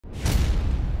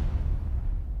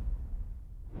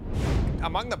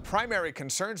Among the primary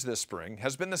concerns this spring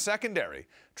has been the secondary.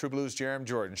 True Blue's Jeremy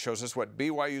Jordan shows us what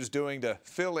BYU's doing to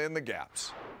fill in the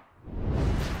gaps.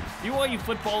 BYU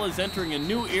football is entering a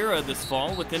new era this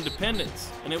fall with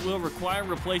independence, and it will require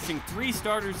replacing 3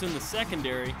 starters in the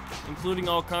secondary, including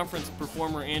all-conference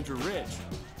performer Andrew Rich.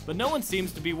 But no one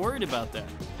seems to be worried about that.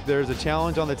 There's a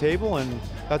challenge on the table, and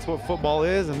that's what football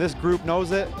is, and this group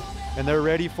knows it, and they're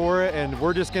ready for it, and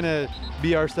we're just going to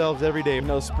be ourselves every day. You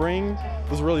know, spring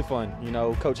was really fun. You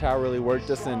know, Coach Howe really worked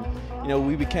us, and, you know,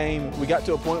 we got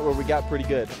to a point where we got pretty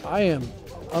good. I am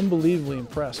unbelievably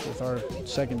impressed with our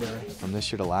secondary. From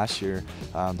this year to last year,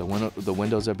 the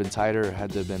windows have been tighter,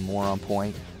 had to have been more on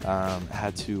point,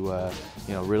 had to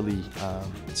really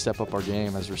step up our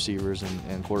game as receivers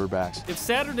and quarterbacks. If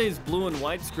Saturday's blue and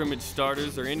white scrimmage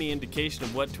starters are any indication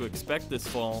of what to expect this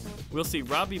fall, we'll see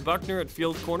Robbie Buckner at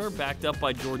field corner backed up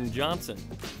by Jordan Johnson.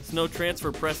 Snow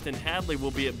transfer Preston Hadley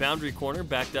will be at boundary corner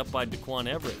backed up by Daquan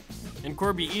Everett. And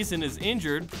Corby Eason is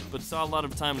injured, but saw a lot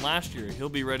of time last year. He'll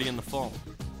be ready in the fall.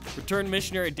 Return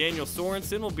missionary Daniel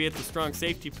Sorensen will be at the strong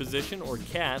safety position, or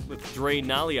CAT, with Dre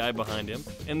Naliai behind him.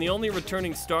 And the only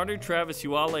returning starter, Travis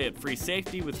Uale, at free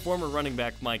safety, with former running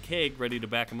back Mike Haig ready to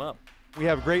back him up. We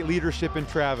have great leadership in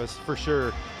Travis, for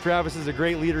sure. Travis is a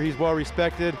great leader. He's well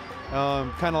respected,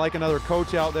 kind of like another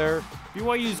coach out there.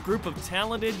 BYU's group of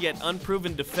talented yet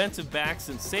unproven defensive backs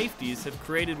and safeties have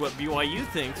created what BYU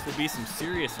thinks will be some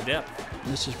serious depth.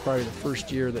 This is probably the first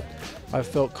year that I've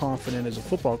felt confident as a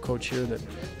football coach here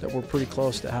that we're pretty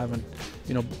close to having,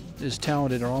 as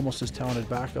talented or almost as talented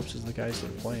backups as the guys that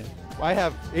are playing. I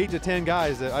have 8 to 10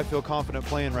 guys that I feel confident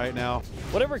playing right now.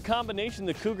 Whatever combination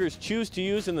the Cougars choose to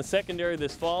use in the secondary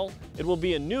this fall, it will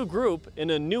be a new group in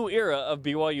a new era of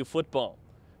BYU football.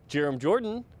 Jeremy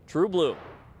Jordan, True Blue.